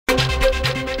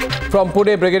From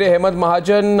Pune, Brigadier Hemant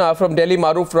Mahajan. From Delhi,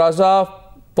 Maruf Raza.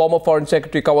 Former Foreign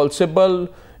Secretary Kawal Sibal.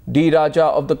 D. Raja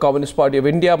of the Communist Party of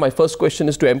India. My first question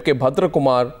is to M.K. Bhadra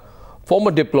Kumar,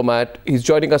 former diplomat. He's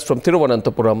joining us from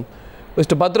Thiruvananthapuram.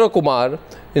 Mr. Bhadra Kumar,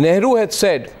 Nehru had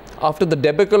said after the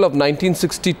debacle of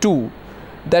 1962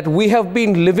 that we have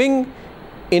been living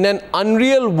in an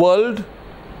unreal world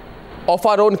of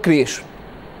our own creation.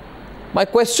 My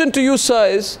question to you, sir,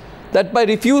 is that by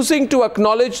refusing to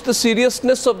acknowledge the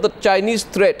seriousness of the Chinese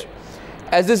threat,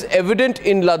 as is evident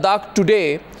in Ladakh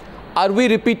today, are we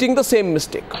repeating the same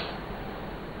mistake?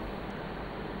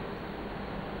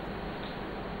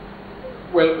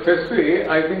 Well, firstly,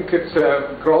 I think it's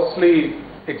grossly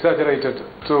exaggerated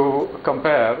to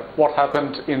compare what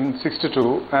happened in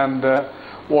 '62 and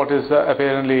what is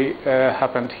apparently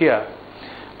happened here.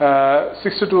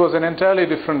 '62 was an entirely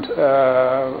different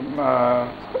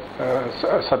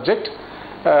subject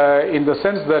in the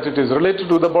sense that it is related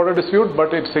to the border dispute,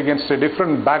 but it's against a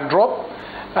different backdrop.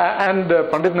 And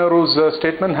Pandit Nehru's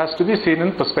statement has to be seen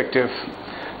in perspective.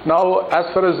 Now, as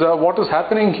far as what is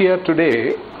happening here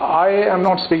today, I am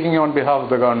not speaking on behalf of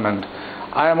the government.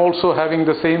 I am also having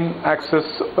the same access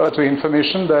to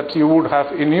information that you would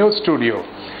have in your studio.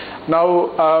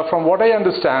 Now, from what I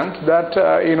understand, that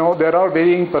there are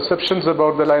varying perceptions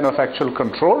about the line of actual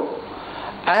control,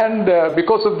 and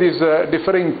because of these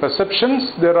differing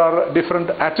perceptions, there are different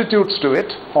attitudes to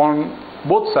it on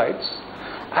both sides,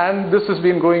 and this has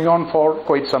been going on for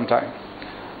quite some time.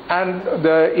 And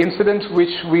the incident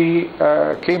which we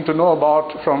came to know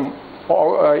about from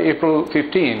April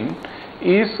 15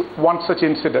 is one such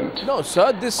incident. No,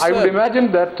 sir, I would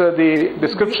imagine that the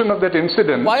description of that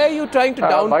incident why are you trying to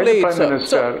downplay by the it, Prime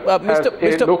Minister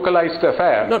as a localized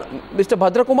affair. No, Mr.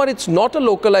 Bhadra Kumar, it's not a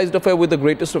localized affair with the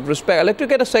greatest of respect. I'd like to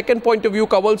get a second point of view,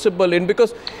 Kawal Sibal, in,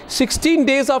 because 16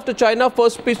 days after China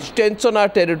first pitched tents on our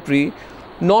territory,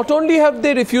 not only have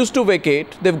they refused to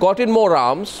vacate, they've got in more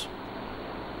arms,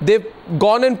 they've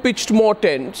gone and pitched more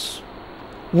tents.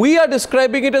 We are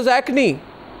describing it as acne.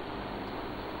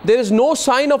 There is no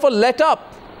sign of a let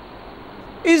up,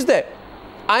 is there?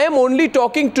 I am only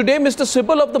talking today, Mr.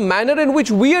 Sibal, of the manner in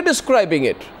which we are describing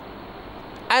it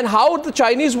and how the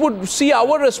Chinese would see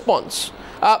our response.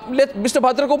 Let Mr.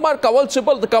 Bhadra Kumar, Kawal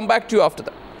Sibal, come back to you after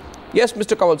that. Yes,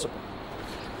 Mr. Kawal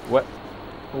Sibal.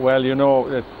 Well, you know,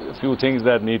 a few things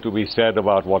that need to be said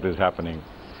about what is happening.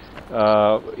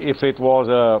 If it was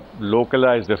a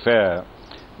localized affair,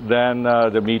 then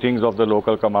the meetings of the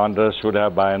local commanders should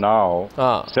have by now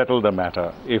settled the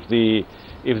matter. If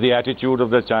the attitude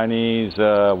of the Chinese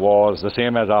was the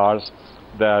same as ours,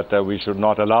 that we should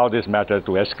not allow this matter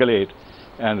to escalate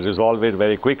and resolve it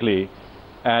very quickly,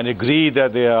 and agree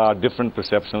that there are different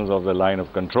perceptions of the line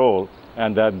of control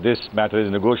and that this matter is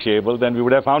negotiable, then we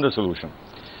would have found a solution.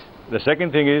 The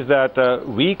second thing is that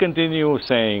we continue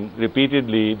saying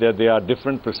repeatedly that there are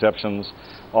different perceptions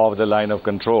of the line of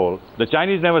control. The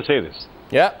Chinese never say this.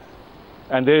 Yeah.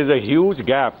 And there is a huge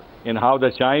gap in how the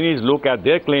Chinese look at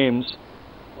their claims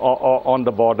on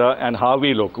the border and how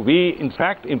we look. We, in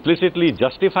fact, implicitly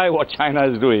justify what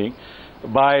China is doing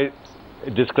by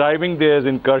describing their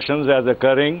incursions as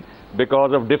occurring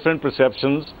because of different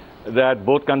perceptions that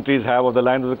both countries have of the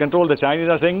line of control. The Chinese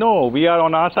are saying, no, we are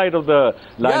on our side of the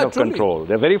line of control.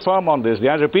 They're very firm on this. They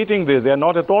are repeating this. They are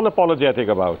not at all apologetic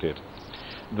about it.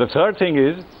 The third thing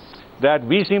is that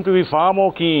we seem to be far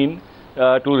more keen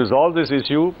to resolve this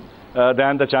issue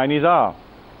than the Chinese are.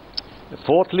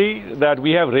 Fourthly, that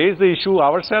we have raised the issue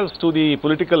ourselves to the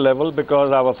political level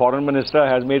because our foreign minister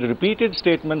has made repeated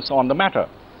statements on the matter.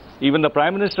 Even the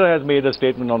Prime Minister has made a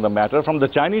statement on the matter. From the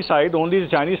Chinese side, only the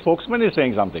Chinese spokesman is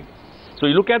saying something. So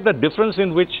you look at the difference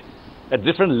in which, at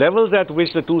different levels at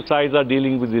which the two sides are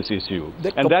dealing with this issue.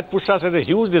 And that puts us at a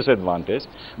huge disadvantage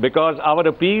because our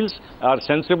appeals, our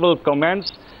sensible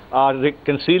comments, our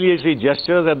conciliatory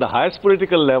gestures at the highest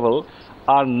political level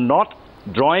are not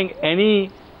drawing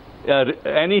any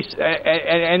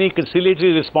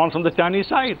conciliatory response from the Chinese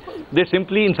side. They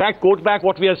simply, in fact, quote back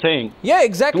what we are saying. Yeah,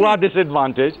 exactly. To our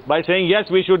disadvantage by saying, yes,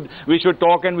 we should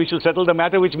talk and we should settle the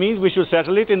matter, which means we should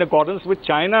settle it in accordance with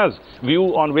China's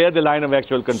view on where the line of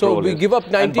actual control is. So we give up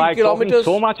 19 by kilometers. Talking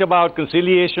so much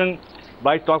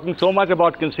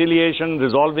about conciliation,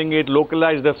 resolving it,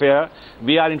 localized affair,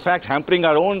 we are in fact hampering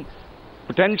our own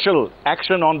potential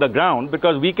action on the ground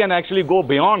because we can actually go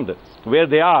beyond where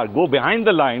they are, go behind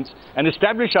the lines and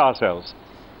establish ourselves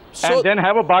and then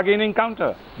have a bargaining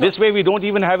counter. This way we don't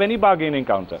even have any bargaining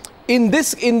counter. In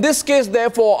this case,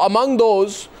 therefore, among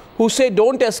those who say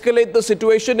don't escalate the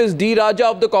situation is D. Raja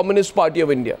of the Communist Party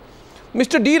of India.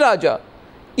 Mr. D. Raja,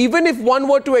 even if one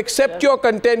were to accept your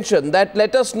contention that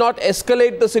let us not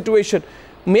escalate the situation,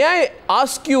 may I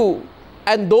ask you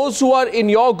and those who are in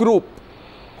your group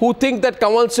who think that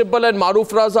Kanwal Sibal and Maruf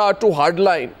Raza are too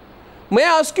hardline, may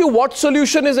I ask you what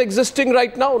solution is existing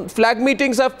right now? Flag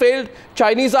meetings have failed.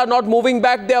 Chinese are not moving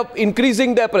back. They are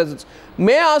increasing their presence.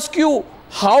 May I ask you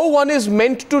how one is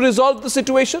meant to resolve the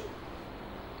situation?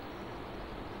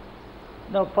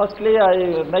 No, firstly,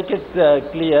 I make it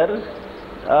clear,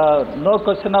 no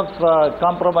question of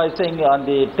compromising on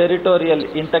the territorial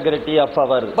integrity of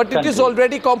our But country. it is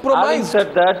already compromised. Having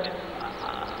said that,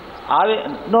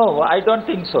 no, I don't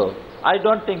think so. I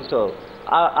don't think so.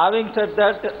 Having said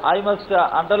that, I must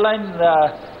underline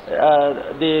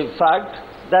the fact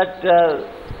that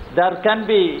there can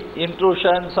be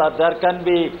intrusions or there can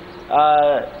be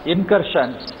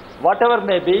incursions. Whatever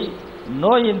may be,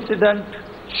 no incident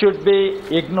should be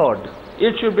ignored.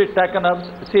 It should be taken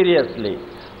up seriously.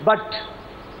 But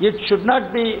it should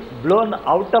not be blown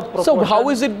out of proportion. So how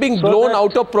is it being blown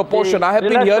out of proportion? I have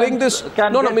been hearing this.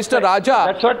 No, Mr.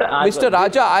 Raja. Mr.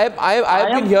 Raja, I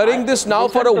have been hearing this now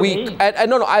for a week.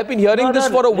 No, I have been hearing this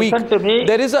for a week.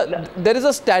 There is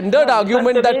a standard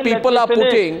argument that people are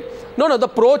putting. No, the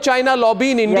pro-China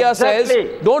lobby in India says,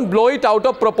 don't blow it out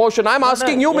of proportion. I'm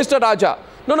asking you, Mr. Raja.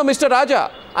 No, Mr. Raja,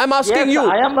 I'm asking you,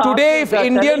 today if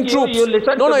Indian troops,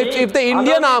 if the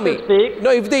Indian army,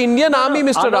 if the Indian army,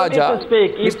 Mr. Raja,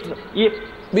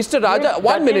 Mr. Raja,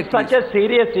 1 minute, please. Such a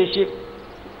serious issue.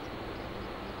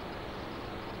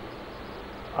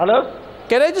 Hello?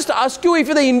 Can I just ask you, if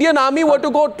the Indian army were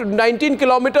to go to 19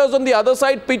 kilometers on the other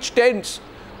side, pitch tents,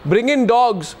 bring in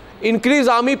dogs, increase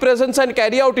army presence and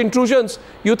carry out intrusions,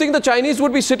 you think the Chinese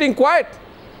would be sitting quiet?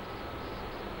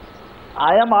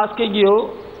 I am asking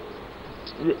you,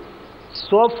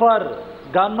 so far,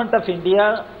 Government of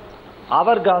India,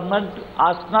 our government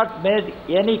has not made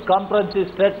any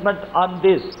comprehensive statement on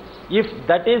this. If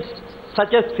that is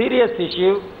such a serious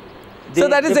issue, so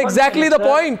that is exactly the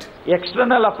point.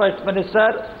 External Affairs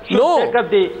Minister should take up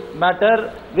the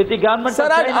matter with the government of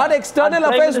China. Our External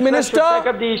Affairs Minister should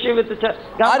take up the issue with the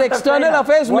government our External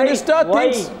Affairs Minister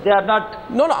thinks they are not.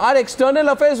 No, our External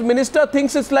Affairs Minister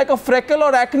thinks it's like a freckle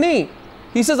or acne.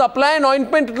 He says apply an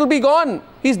ointment, it will be gone.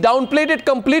 He's downplayed it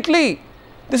completely.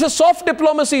 This is soft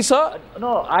diplomacy, sir.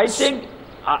 No, I think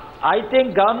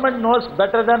government knows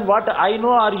better than what I know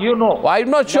or you know. I'm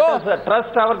not sure. Let us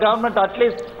trust our government at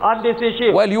least on this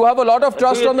issue. Well, you have a lot of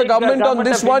trust on the government on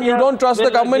this one. You don't trust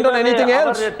the government on anything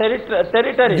else.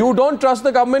 Territory. You don't trust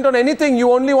the government on anything.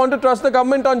 You only want to trust the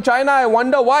government on China. I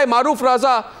wonder why. Maruf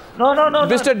Raza. No.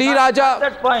 Mr. D. Raja.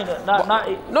 That point.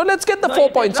 No, let's get the 4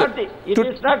 points. It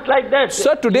is not like that.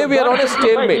 Sir, today we are on a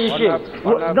stalemate.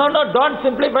 No, don't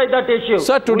simplify that issue.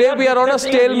 Sir, today we are on a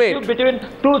stalemate. Between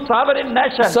two sovereign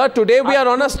nations. Sir, today we are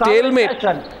on a stalemate.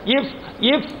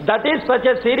 If that is such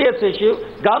a serious issue,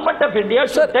 Government of India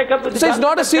should take up with the Sir, it's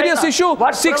not a serious issue.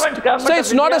 Sir,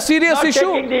 it's not a serious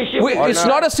issue. It's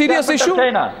not a serious issue.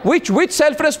 Which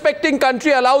self-respecting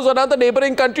country allows another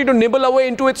neighboring country to nibble away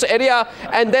into its area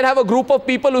and then have a group of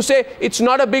people who say it's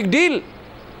not a big deal?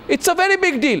 It's a very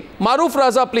big deal. Maruf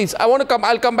Raza, please.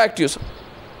 I'll come back to you, sir.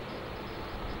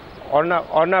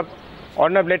 Arnab,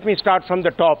 let me start from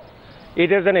the top. It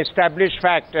is an established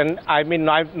fact, and I mean,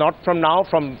 not from now,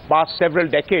 from past several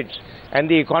decades. And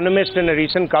The Economist in a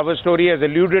recent cover story has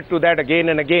alluded to that again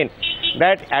and again,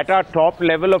 that at our top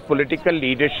level of political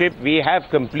leadership, we have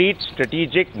complete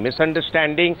strategic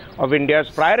misunderstanding of India's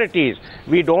priorities.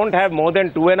 We don't have more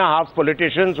than 2.5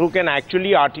 politicians who can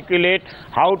actually articulate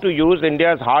how to use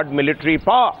India's hard military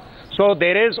power. So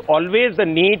there is always the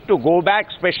need to go back,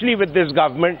 especially with this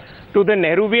government, to the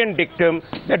Nehruvian dictum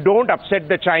that don't upset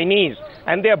the Chinese.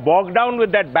 And they are bogged down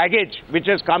with that baggage, which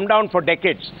has come down for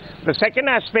decades. The second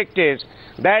aspect is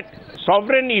that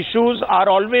sovereign issues are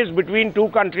always between two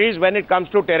countries when it comes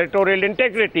to territorial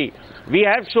integrity. We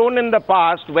have shown in the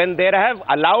past, when they have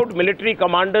allowed military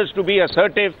commanders to be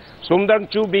assertive, Sumdang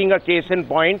Chu being a case in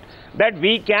point, that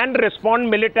we can respond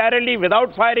militarily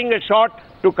without firing a shot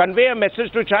to convey a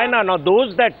message to China. Now,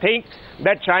 those that think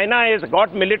that China has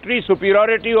got military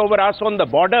superiority over us on the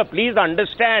border, please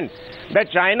understand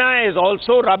that China is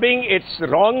also rubbing its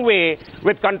wrong way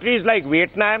with countries like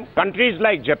Vietnam, countries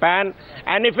like Japan,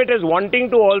 and if it is wanting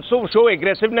to also show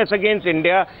aggressiveness against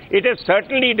India, it is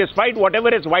certainly, despite whatever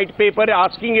its white paper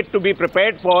asking it to be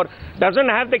prepared for, doesn't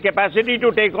have the capacity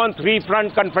to take on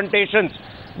three-front confrontations.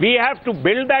 We have to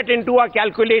build that into our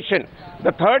calculation.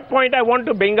 The third point I want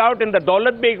to bring out, in the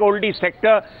Daulat Beg Oldie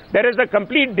sector, there is a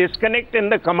complete disconnect in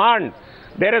the command.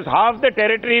 There is half the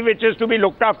territory which is to be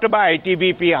looked after by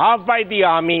ITBP, half by the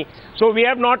army. So we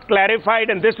have not clarified,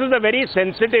 and this is a very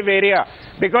sensitive area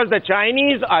because the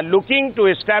Chinese are looking to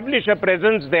establish a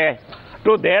presence there,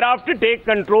 to thereafter take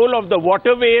control of the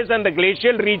waterways and the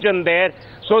glacial region there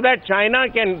so that China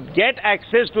can get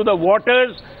access to the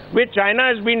waters, which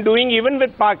China has been doing even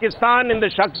with Pakistan in the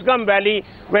Shaksgam Valley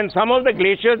when some of the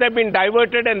glaciers have been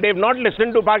diverted and they've not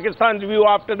listened to Pakistan's view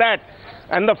after that.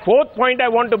 And the fourth point I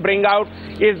want to bring out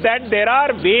is that there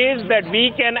are ways that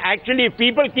we can actually, if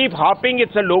people keep harping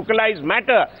it's a localized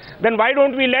matter, then why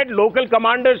don't we let local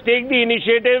commanders take the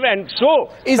initiative and show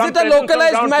Is it a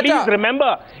localized matter? Please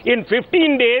remember, in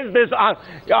 15 days, this...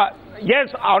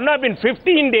 Yes, Arnab, in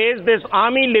 15 days, this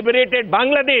army liberated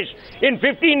Bangladesh. In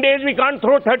 15 days, we can't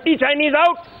throw 30 Chinese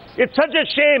out. It's such a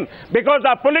shame because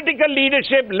our political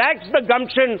leadership lacks the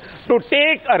gumption to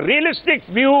take a realistic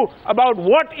view about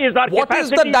what is our capacity. What is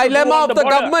the dilemma of the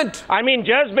government? I mean,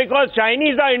 just because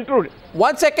Chinese are intruding.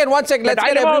 One second. Let's get everyone in.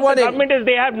 The dilemma of the government is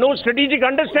they have no strategic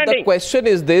understanding. The question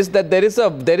is this, that there is a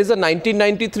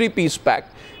 1993 peace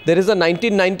pact. There is a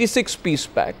 1996 peace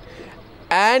pact.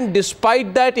 And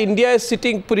despite that, India is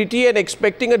sitting pretty and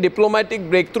expecting a diplomatic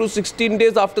breakthrough 16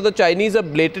 days after the Chinese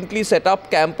have blatantly set up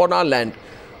camp on our land.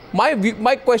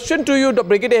 My question to you,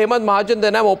 Brigadier Hemant Mahajan,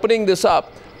 then I'm opening this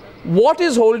up. What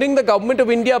is holding the government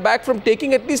of India back from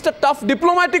taking at least a tough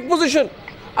diplomatic position?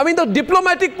 I mean, the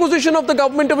diplomatic position of the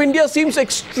government of India seems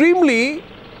extremely...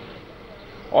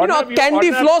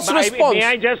 candy floss response. May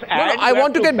I just add? I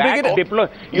want to get bigger.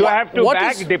 You have to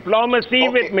back diplomacy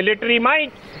with military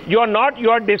might. You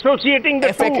are dissociating the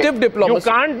effective two. Diplomacy.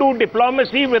 You can't do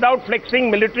diplomacy without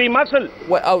flexing military muscle.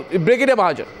 Well, Brigadier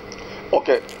Mahajan.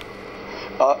 Okay.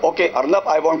 Okay, Arnab,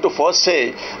 I want to first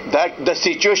say that the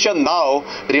situation now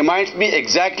reminds me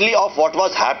exactly of what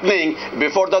was happening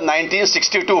before the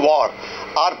 1962 war.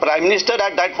 Our Prime Minister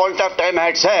at that point of time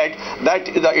had said that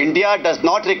India does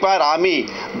not require army.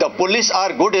 The police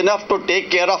are good enough to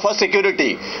take care of her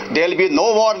security. There will be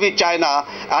no war with China,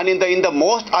 and in the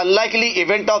most unlikely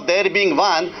event of there being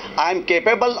one, I am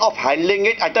capable of handling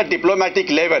it at a diplomatic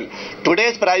level.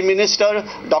 Today's Prime Minister,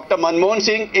 Dr. Manmohan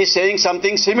Singh, is saying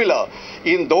something similar.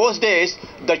 In those days,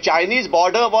 the Chinese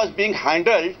border was being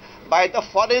handled by the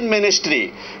foreign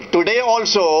ministry. Today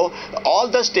also, all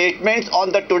the statements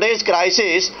on the today's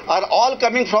crisis are all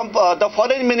coming from the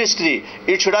foreign ministry.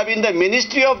 It should have been the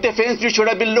Ministry of Defense which should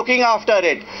have been looking after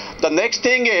it. The next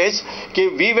thing is,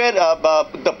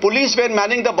 the police were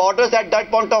manning the borders at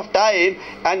that point of time,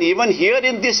 and even here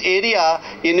in this area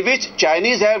in which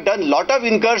Chinese have done lot of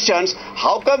incursions,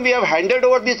 how come we have handed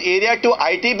over this area to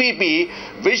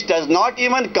ITBP, which does not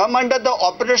even come under the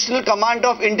operational command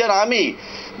of Indian Army?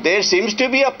 There seems to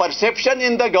be a perception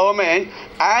in the government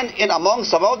and among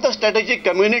some of the strategic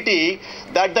community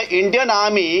that the Indian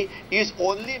Army is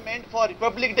only meant for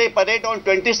Republic Day parade on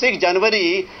 26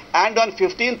 January and on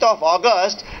 15th of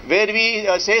August, where we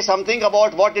say something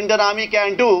about what Indian Army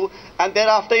can do, and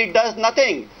thereafter it does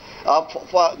nothing.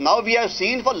 Now we have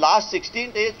seen for last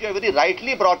 16 days, you have very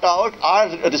rightly brought out, our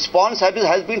response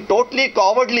has been totally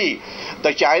cowardly.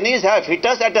 The Chinese have hit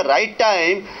us at the right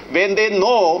time when they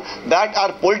know that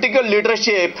our political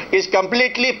leadership is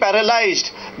completely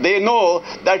paralyzed. They know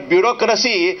that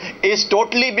bureaucracy is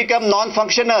totally become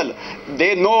non-functional.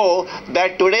 They know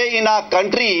that today in our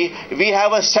country we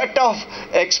have a set of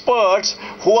experts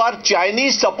who are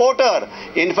Chinese supporter.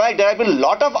 In fact, there have been a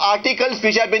lot of articles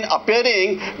which have been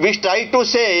appearing which try to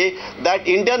say that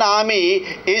Indian Army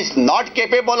is not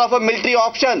capable of a military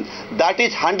option. That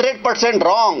is 100%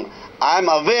 wrong. I am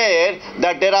aware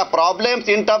that there are problems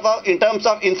in terms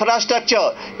of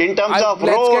infrastructure, in terms of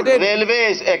roads,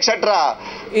 railways, etc.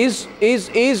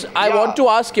 I want to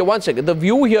ask you one second. The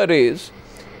view here is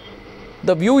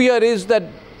that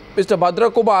Mr.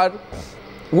 Bhadra Kumar,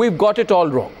 we've got it all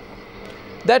wrong.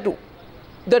 That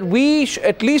we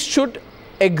at least should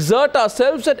exert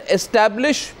ourselves and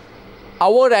establish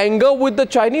our anger with the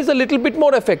Chinese a little bit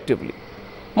more effectively.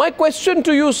 My question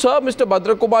to you, sir, Mr.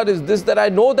 Bhadra Kumar, is this, that I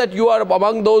know that you are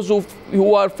among those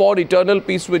who are for eternal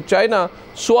peace with China,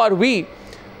 so are we.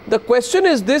 The question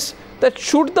is this, that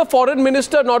should the foreign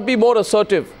minister not be more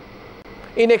assertive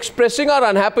in expressing our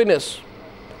unhappiness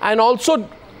and also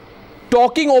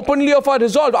talking openly of our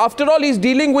resolve? After all, he's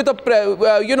dealing with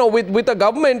with a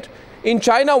government in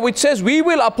China which says we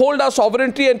will uphold our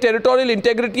sovereignty and territorial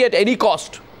integrity at any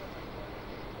cost.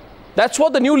 That's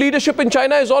what the new leadership in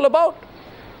China is all about.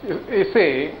 You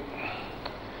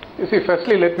see,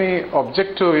 firstly, let me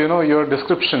object to, your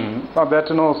description that,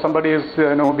 somebody is,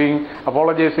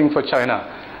 apologizing for China.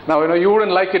 Now, you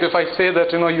wouldn't like it if I say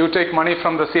that, you take money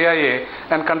from the CIA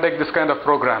and conduct this kind of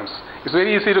programs. It's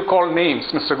very easy to call names,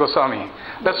 Mr. Goswami.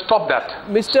 Let's stop that.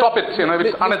 Stop it, it's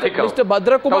unethical. Mr.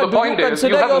 Badrakumar, now, the point is,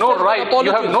 you have no right.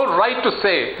 You have no right to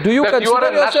say that you are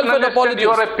a nationalist and you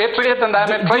are a patriot and I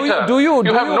am a traitor.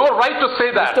 You have no right to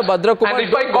say that. Mr. Badrakumar, and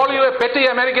if I call you a petty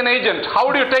American agent, how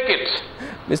would you take it?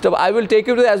 I will take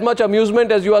it with as much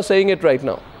amusement as you are saying it right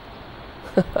now.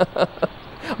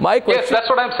 My question, yes, that's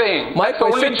what I'm saying. My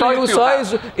question to you,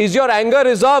 sir, is your anger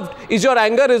reserved? Is your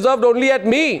anger reserved only at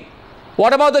me?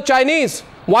 What about the Chinese?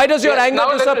 Why does your anger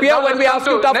disappear when we ask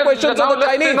you tough questions on the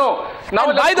Chinese? And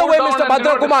by the way,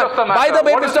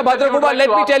 Mr. Badrakumar, let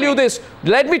me tell you this.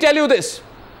 Let me tell you this.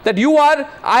 That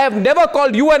I have never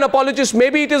called you an apologist.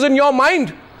 Maybe it is in your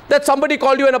mind that somebody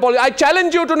called you an apologist. I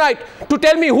challenge you tonight to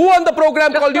tell me who on the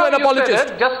program called you an apologist.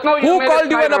 Who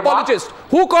called you an apologist?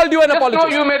 Who called you an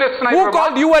apologist? Who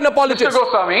called you an apologist?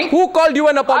 Who called you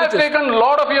an apologist? I've taken a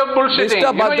lot of your bullshitting.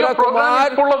 Mr.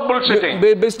 Badrakumar, full of bullshitting.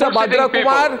 Mr.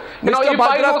 Badrakumar,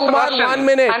 1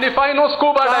 minute. And if I know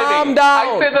scuba diving,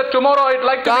 I say that tomorrow I'd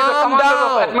like to be the commander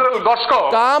of Admiral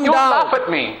Goshko. You laugh at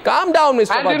me. Calm down,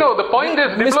 Mr. Badrakumar. And the point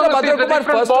is, diplomacy is a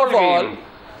different ballgame.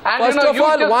 And first of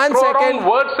all, you just throw around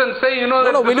words and say,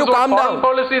 will you calm down?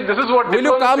 Policy, this is what will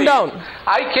you calm down?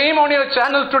 I came on your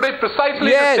channel today precisely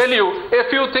to tell you a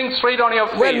few things straight on your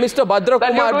face. Well, Mr.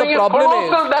 Badrakumar, the problem is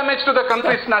colossal damage to the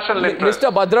country's national interest. Mr.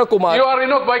 Badrakumar, you are,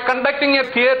 by conducting a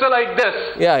theatre like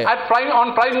this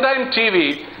on primetime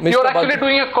TV, you are actually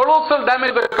doing a colossal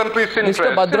damage to the country's interest.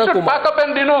 Mr. Badrakumar, you should back up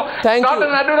and start an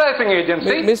advertising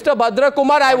agency. Mr.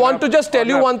 Badrakumar, I want to just tell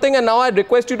you one thing, and now I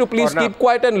request you to please keep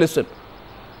quiet and listen.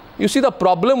 You see, the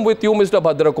problem with you, Mr.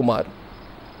 Badrakumar,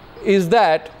 is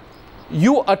that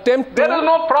you attempt to... There is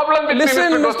no problem with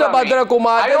listen, me, Mr.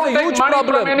 Badrakumar, there's a huge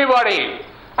problem. From anybody.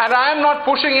 And I am not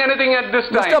pushing anything at this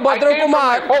time. Mr.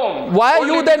 Badrakumar, why are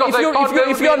you then,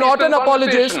 if you are not an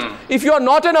apologist, if you are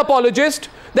not an apologist,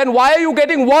 then why are you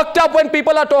getting worked up when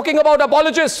people are talking about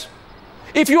apologists?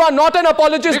 If you are not an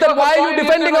apologist, then why are you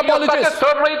defending apologists?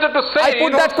 I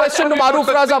put that question to Maruf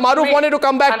Raza. Maruf wanted to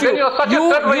come back to you.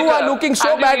 You are looking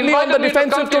so badly on the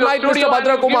defensive tonight, Mr.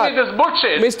 Badrakumar.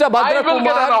 Mr.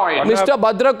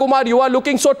 Badrakumar, you are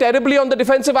looking so terribly on the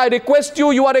defensive. I request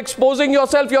you, you are exposing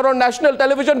yourself. You are on national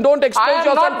television. Don't expose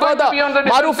yourself further.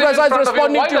 Maruf Raza is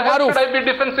responding to you.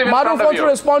 Maruf wants to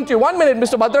respond to you. 1 minute,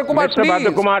 Mr. Badrakumar,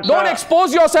 please. Don't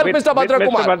expose yourself, Mr.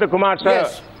 Badrakumar. Mr. Badrakumar, sir.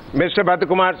 Yes.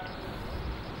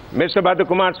 Mr.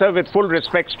 Badrakumar, sir, with full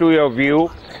respects to your view,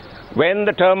 when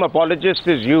the term apologist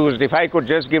is used, if I could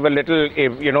just give a little,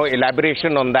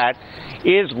 elaboration on that,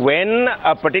 is when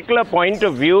a particular point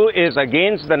of view is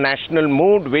against the national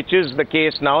mood, which is the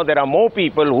case now. There are more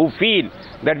people who feel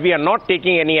that we are not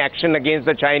taking any action against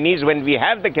the Chinese when we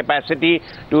have the capacity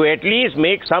to at least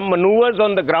make some maneuvers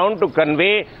on the ground to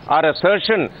convey our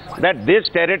assertion that this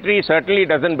territory certainly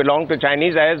doesn't belong to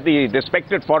Chinese, as the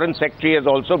respected Foreign Secretary has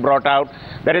also brought out,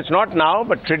 that it's not now,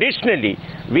 but traditionally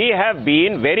we have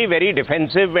been very, very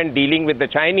defensive when dealing with the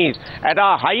Chinese. At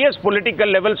our highest political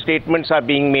level, statements are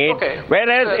being made,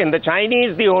 whereas in the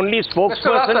Chinese, the only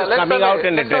spokesperson is coming out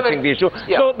and addressing the issue.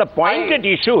 So the pointed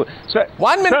issue... Sir,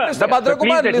 1 minute, Mr.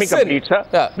 Badrakumar, please let me complete,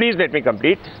 sir. Please let me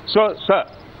complete. So, sir,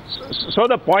 so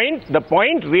the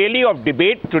point really of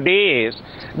debate today is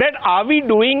that are we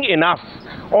doing enough,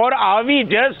 or are we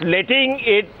just letting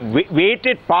it wait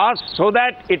it pass so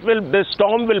that the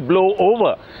storm will blow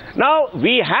over? Now,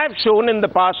 we have shown in the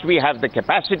past we have the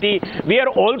capacity. We are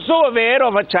also aware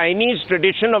of a Chinese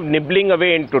tradition of nibbling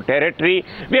away into territory.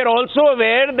 We are also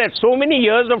aware that so many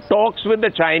years of talks with the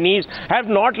Chinese have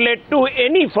not led to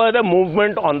any further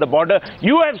movement on the border.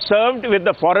 You have served with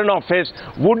the Foreign Office.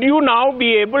 Would you now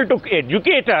be able to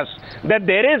educate us that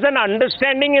there is an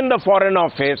understanding in the Foreign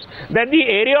Office that the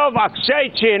area of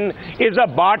Akshay Chin is a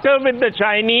barter with the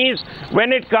Chinese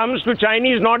when it comes to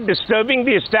Chinese not disturbing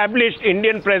the established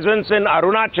Indian presence in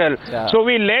Arunachal? So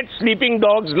we let sleeping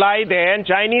dogs lie there, and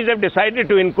Chinese have decided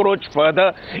to encroach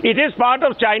further. It is part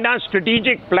of China's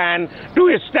strategic plan to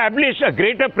establish a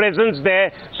greater presence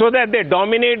there so that they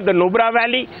dominate the Nubra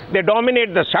Valley, they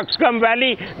dominate the Sakskam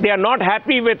Valley. They are not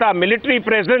happy with our military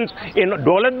presence in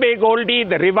Daulat Beg Oldi,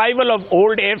 the revival of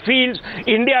old airfields,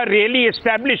 India really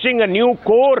establishing a new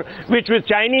core which will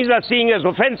Chinese are seeing as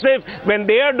offensive when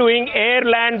they are doing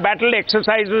air-land battle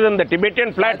exercises in the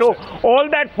Tibetan plateau. All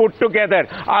that put together,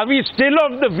 are we still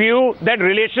of the view that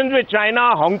relations with China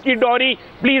are honky-dory?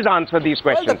 Please answer these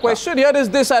questions. Well, the question here is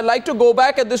this. I'd like to go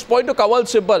back at this point to Kanwal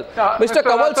Sibal. Mr.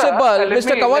 Kanwal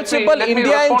Sibal,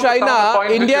 India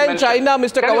and China,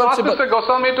 Mr. Kanwal Sibal. Mr.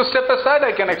 Goswami to step aside,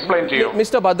 I can explain to you.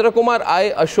 Mr. Bhadra Kumar,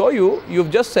 I assure you, you've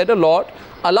just said a lot.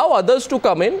 Allow others to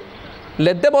come in.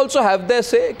 Let them also have their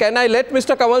say. Can I let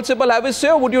Mr. Kanwal Sibal have his say,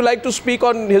 or would you like to speak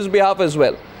on his behalf as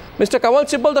well? Mr. Kanwal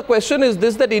Sibal, the question is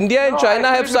this, that India and China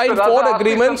have signed 4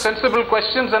 agreements. Some sensible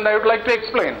questions, and I would like to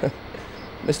explain.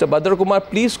 Mr. Bhadra Kumar,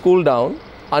 please cool down.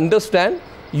 Understand,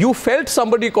 you felt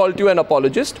somebody called you an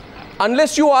apologist.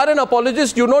 Unless you are an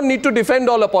apologist, you don't need to defend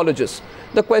all apologists.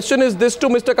 The question is this to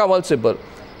Mr. Kanwal Sibal.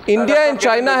 India and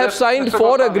China have signed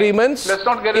 4 agreements in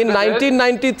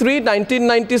 1993,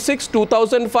 1996,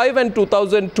 2005 and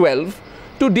 2012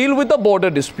 to deal with the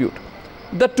border dispute.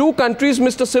 The 2 countries,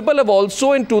 Mr. Sibal, have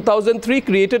also in 2003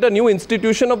 created a new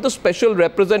institution of the special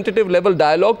representative level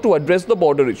dialogue to address the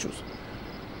border issues.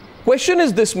 Question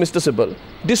is this, Mr. Sibal,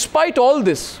 despite all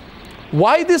this,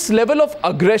 why this level of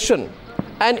aggression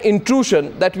and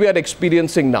intrusion that we are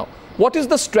experiencing now? What is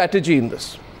the strategy in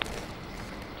this?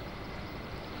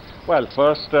 Well,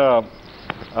 first,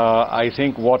 I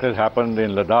think what has happened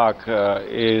in Ladakh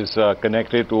is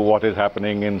connected to what is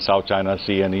happening in South China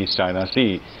Sea and East China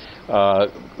Sea.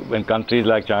 When countries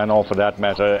like China, or for that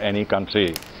matter, any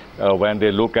country, when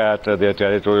they look at their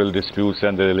territorial disputes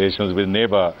and their relations with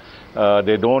neighbor,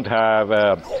 they don't have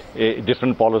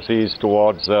different policies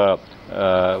towards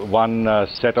one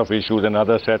set of issues,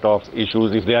 another set of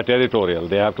issues if they are territorial.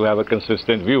 They have to have a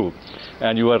consistent view.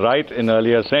 And you were right in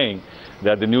earlier saying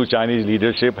that the new Chinese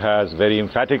leadership has very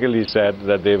emphatically said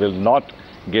that they will not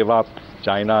give up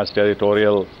China's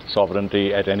territorial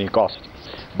sovereignty at any cost.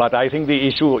 But I think the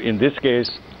issue in this case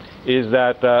is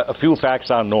that a few facts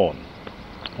are known.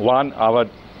 One,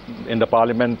 in the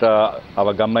parliament,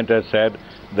 our government has said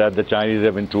that the Chinese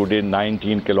have intruded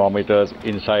 19 kilometers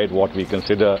inside what we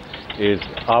consider is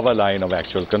our line of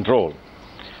actual control.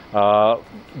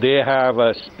 They have,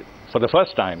 for the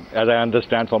first time, as I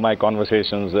understand from my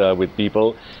conversations with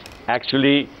people,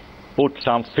 actually put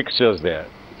some fixtures there,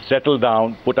 settled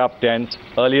down, put up tents.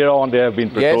 Earlier on they have been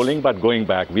patrolling but going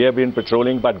back. We have been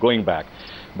patrolling but going back.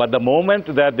 But the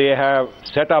moment that they have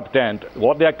set up tent,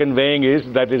 what they are conveying is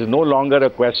that it is no longer a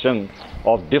question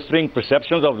of differing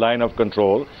perceptions of line of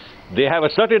control. They have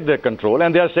asserted their control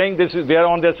and they are saying they are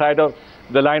on their side of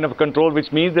the line of control,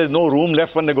 which means there is no room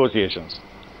left for negotiations.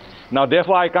 Now,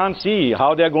 therefore, I can't see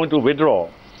how they are going to withdraw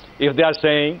if they are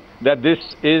saying that this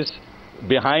is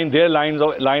behind their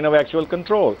line of actual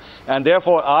control. And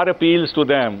therefore, our appeals to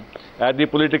them at the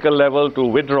political level to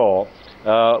withdraw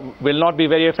will not be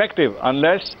very effective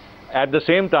unless at the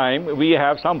same time we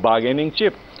have some bargaining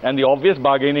chip. And the obvious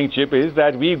bargaining chip is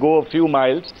that we go a few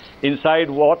miles inside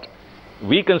what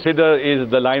we consider is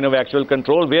the line of actual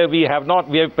control, where we have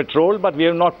patrolled, but we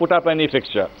have not put up any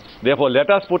fixture. Therefore, let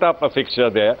us put up a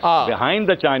fixture there behind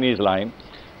the Chinese line.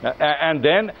 And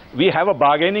then we have a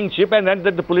bargaining chip, and then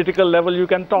at the political level you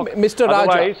can talk. Mr.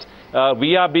 Raja. Otherwise,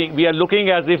 we are looking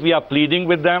as if we are pleading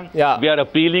with them. Yeah. We are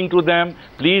appealing to them.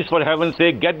 Please, for heaven's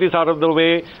sake, get this out of the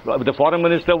way. The foreign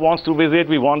minister wants to visit.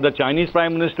 We want the Chinese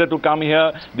prime minister to come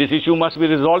here. This issue must be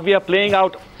resolved. We are playing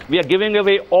out. We are giving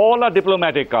away all our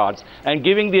diplomatic cards and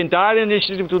giving the entire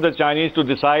initiative to the Chinese to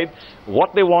decide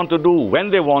what they want to do, when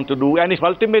they want to do. And if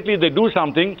ultimately they do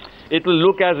something, it will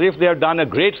look as if they have done a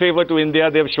great favor to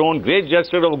India. They have shown great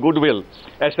gesture of goodwill,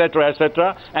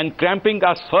 etc., and cramping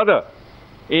us further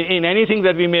in anything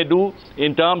that we may do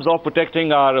in terms of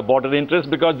protecting our border interests,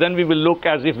 because then we will look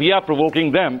as if we are provoking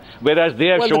them, whereas they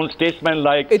have shown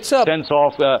statesman-like sense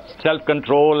of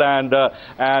self-control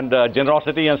and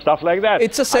generosity and stuff like that.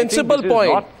 It's a sensible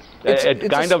point. It's a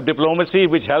kind of diplomacy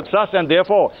which helps us, and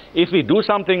therefore, if we do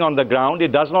something on the ground,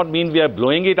 it does not mean we are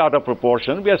blowing it out of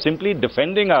proportion. We are simply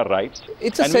defending our rights,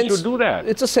 and we should do that.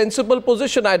 It's a sensible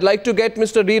position. I'd like to get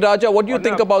Mr. D. Raja. What do you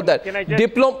think about that? Can I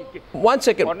just, 1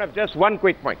 second. Just one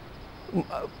quick point.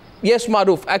 Yes,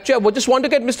 Maruf. Actually, I just want to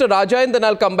get Mr. Raja and then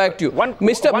I'll come back to you.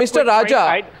 Mr.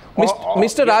 Raja.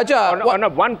 Mr. Raja.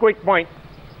 One quick point.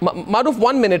 Maruf,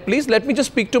 1 minute, please. Let me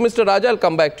just speak to Mr. Raja. I'll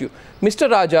come back to you. Mr.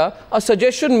 Raja, a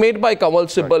suggestion made by Kanwal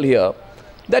Sibal here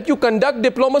that you conduct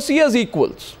diplomacy as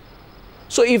equals.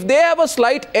 So if they have a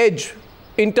slight edge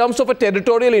in terms of a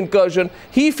territorial incursion,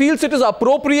 he feels it is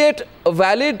appropriate,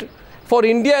 valid for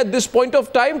India at this point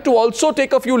of time to also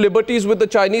take a few liberties with the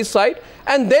Chinese side,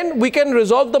 and then we can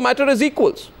resolve the matter as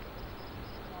equals.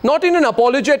 Not in an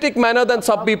apologetic manner that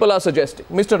some people are suggesting.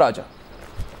 Mr. Raja.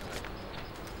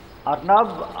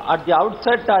 Arnab, at the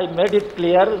outset I made it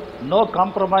clear, no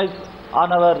compromise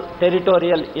on our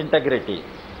territorial integrity.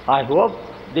 I hope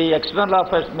the External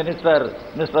Affairs Minister,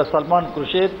 Mr. Salman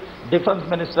Khurshid, Defense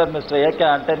Minister, Mr. A.K.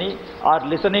 Antony, are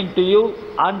listening to you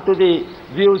and to the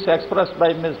views expressed by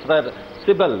Mr.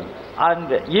 Sibal.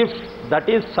 And if that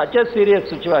is such a serious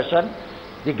situation,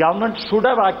 the government should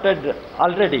have acted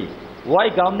already. Why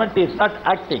government is not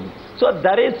acting? So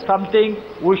there is something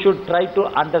we should try to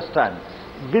understand.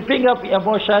 Whipping up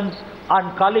emotions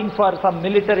and calling for some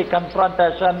military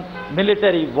confrontation,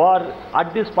 military war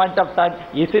at this point of time,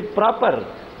 is it proper?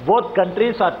 Both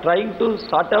countries are trying to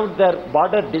sort out their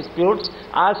border disputes.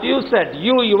 As you said,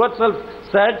 you yourself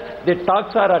said the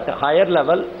talks are at a higher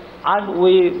level, and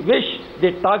we wish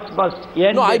the talks must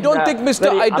end. No, I don't think Mr.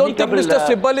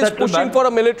 Sibal is pushing for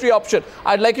a military option.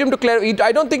 I'd like him to clarify.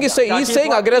 I don't think he's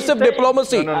saying aggressive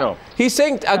diplomacy. No. He's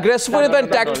saying aggressive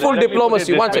and tactful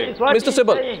diplomacy. One second, Mr.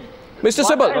 Sibal. Mr.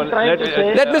 Sibal,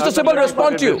 let Mr. Sibal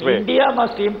respond to you. India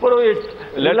must improve its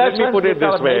relations with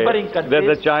our neighboring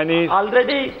countries. The Chinese...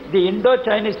 Already the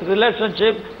Indo-Chinese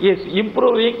relationship is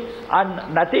improving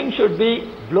and nothing should be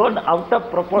blown out of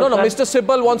proportion. No, Mr.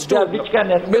 Sibal wants to... Which can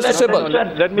Mr. Sibal,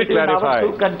 let me clarify.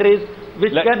 Our two countries,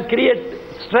 which can create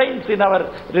strains in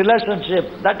our relationship.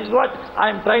 That is what I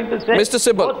am trying to say. Mr.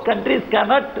 Sibal. Both countries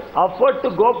cannot afford to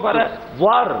go for a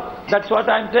war. That's what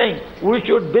I am saying. We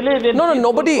should believe in... No,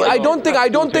 nobody, I don't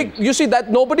think, you see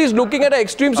that nobody is looking at an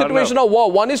extreme situation of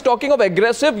war. One is talking of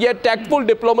aggressive yet tactful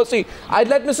diplomacy. I'd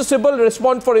let Mr. Sibal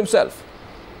respond for himself.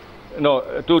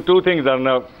 No, two things,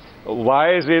 Arnav.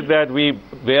 Why is it that we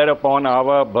bear upon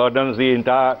our burdens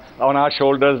on our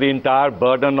shoulders the entire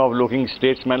burden of looking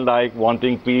statesman-like,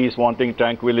 wanting peace, wanting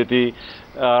tranquility,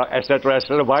 etc.,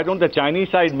 etc.? Why don't the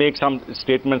Chinese side make some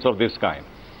statements of this kind?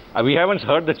 We haven't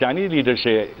heard the Chinese leaders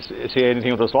say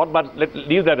anything of the sort, but let's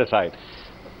leave that aside.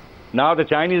 Now the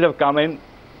Chinese have come in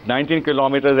 19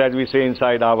 kilometers, as we say,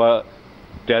 inside our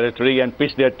territory and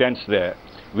pitched their tents there.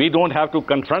 We don't have to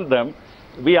confront them.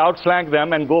 We outflank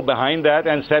them and go behind that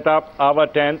and set up our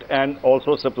tent and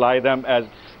also supply them as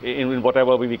in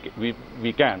whatever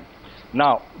we can.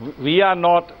 Now, we are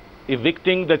not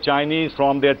evicting the Chinese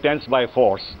from their tents by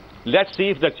force. Let's see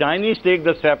if the Chinese take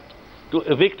the step to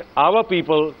evict our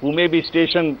people who may be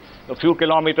stationed a few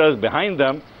kilometers behind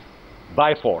them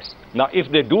by force. Now, if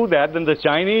they do that, then the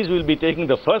Chinese will be taking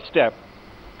the first step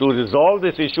to resolve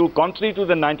this issue contrary to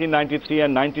the 1993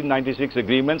 and 1996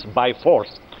 agreements by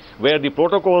force, where the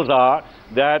protocols are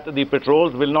that the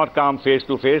patrols will not come face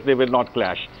to face, they will not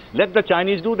clash. Let the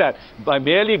Chinese do that. By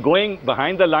merely going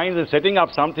behind the lines and setting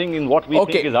up something in what we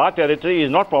think is our territory is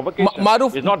not provocation.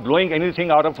 Maruf, it's not blowing anything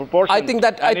out of proportion. I think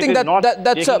that's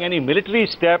taking any military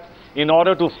step in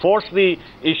order to force the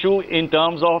issue in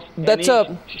terms of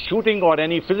any shooting or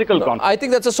any physical conflict. I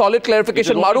think that's a solid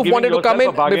clarification. Maruf wanted to come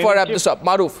in before I wrap this up.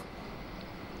 Maruf.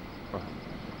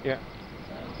 Yeah.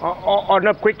 Or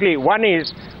quickly, one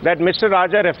is that Mr.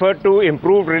 Raja referred to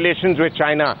improved relations with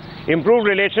China. Improved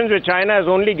relations with China has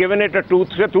only given it a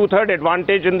two-third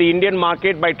advantage in the Indian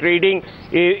market by trading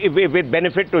with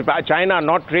benefit to China,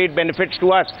 not trade benefits to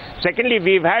us. Secondly,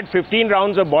 we've had 15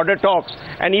 rounds of border talks,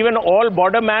 and even all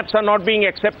border maps are not being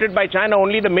accepted by China.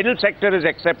 Only the middle sector is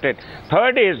accepted.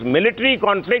 Third is military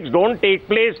conflicts don't take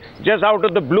place just out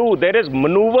of the blue. There is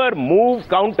maneuver, move,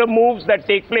 counter moves that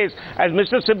take place. As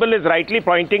Mr. Sibal is rightly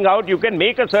pointing out, you can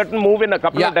make a certain move in a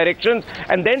couple of directions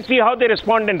and then see how they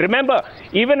respond. And remember,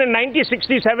 even in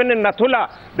 1967 in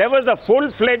Nathula, there was a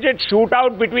full-fledged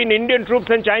shootout between Indian troops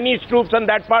and Chinese troops on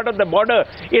that part of the border.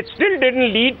 It still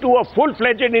didn't lead to a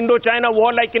full-fledged Indo-China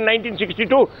war like in 1962.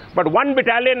 But one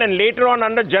battalion and later on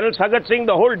under General Sagat Singh,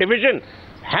 the whole division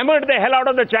hammered the hell out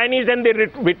of the Chinese and they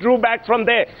withdrew back from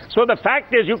there. So the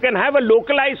fact is, you can have a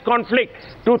localized conflict.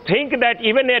 To think that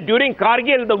even during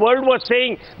Kargil, the world was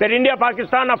saying that India,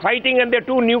 Pakistan are fighting and they're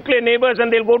two nuclear neighbors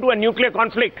and they'll go to a nuclear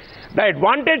conflict. The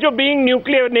advantage of being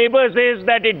nuclear neighbors is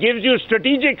that it gives you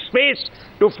strategic space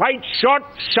to fight short,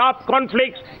 sharp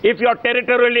conflicts if your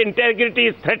territorial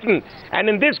integrity is threatened. And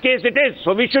in this case, it is.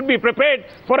 So we should be prepared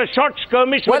for a short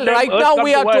skirmish. Well, right now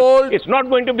we are told it's not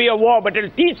going to be a war, but it'll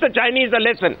teach the Chinese a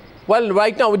lesson. Well,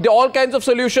 right now, with all kinds of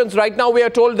solutions, right now we are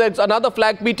told there's another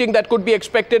flag meeting that could be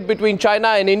expected between China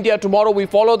and India tomorrow. We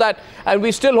follow that, and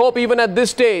we still hope, even at this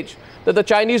stage, that the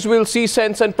Chinese will see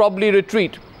sense and probably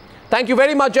retreat. Thank you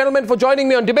very much, gentlemen, for joining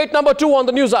me on debate number 2 on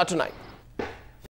the Newshour tonight.